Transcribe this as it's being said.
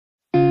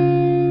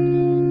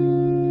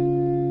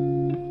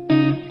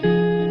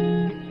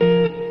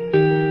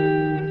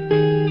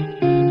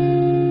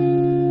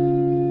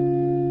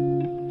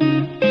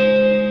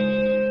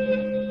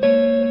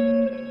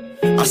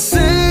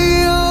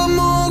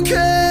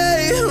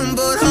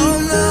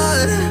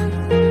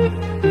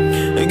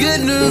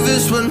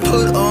nervous when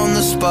put on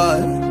the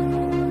spot.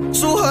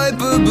 So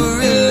hyper but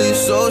really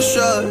so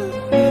shy.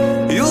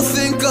 You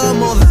think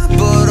I'm all that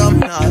but I'm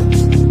not.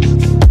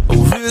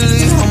 Oh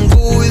really, I'm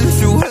going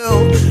through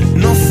hell.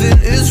 Nothing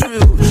is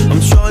real.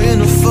 I'm trying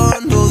to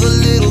find all the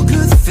little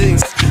good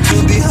things to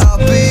be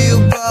happy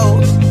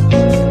about.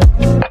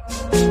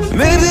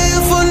 Maybe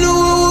if I knew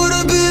I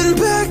would've been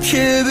back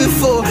here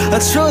before,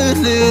 I'd try a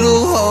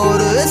little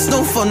harder, it's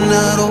no fun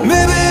at all.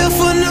 Maybe if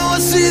I knew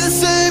I'd see the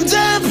same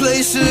damn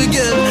place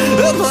again.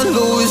 At my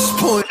lowest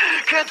point,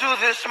 can't do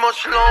this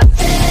much longer.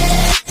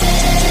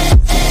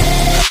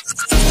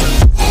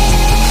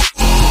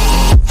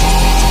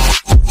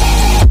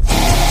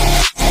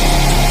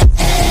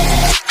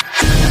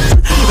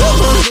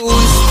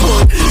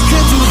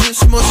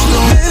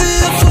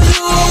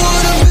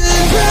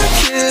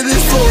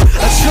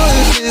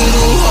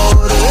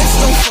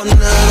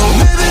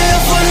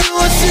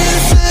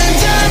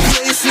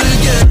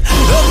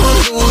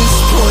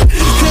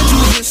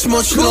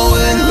 Much longer.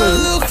 When I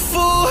look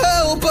for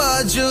help,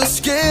 I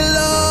just get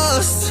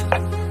lost.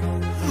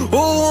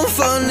 Oh, I'm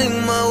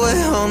finding my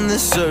way on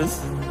this earth.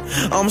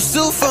 I'm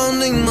still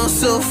finding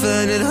myself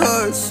and it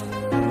hurts.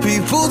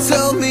 People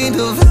tell me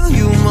to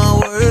value my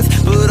worth,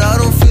 but I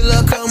don't feel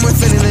like I'm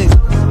worth anything.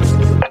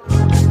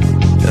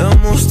 And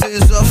most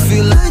days I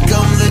feel like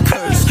I'm the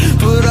curse,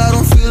 but I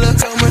don't feel like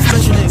I'm worth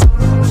mentioning.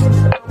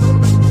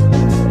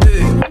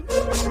 Hey.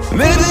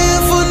 Maybe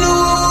if I knew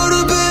I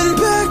would've been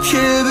back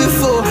here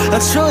before,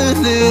 I'd try a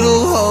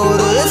little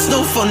harder, it's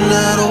no fun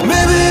at all.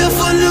 Maybe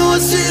if I knew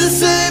I'd see the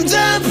same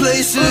damn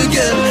place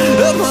again.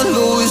 At my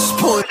lowest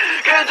point,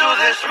 can't do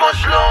this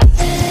much longer.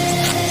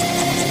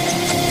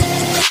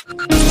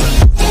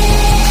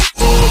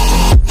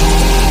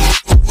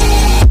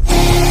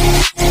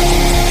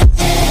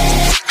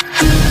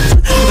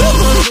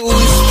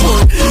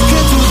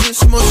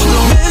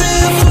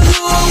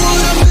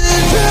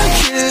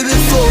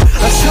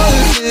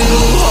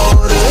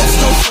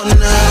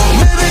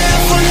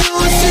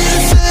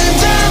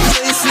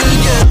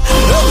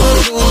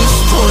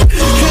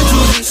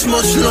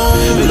 Much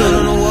longer, I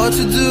don't know what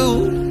to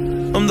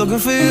do. I'm looking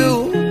for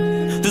you,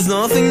 there's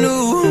nothing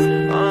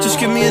new. Just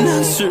give me an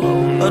answer,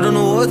 I don't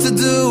know what to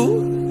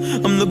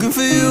do. I'm looking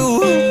for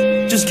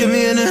you, just give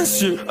me an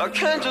answer. I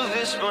can't do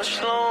this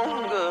much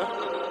longer.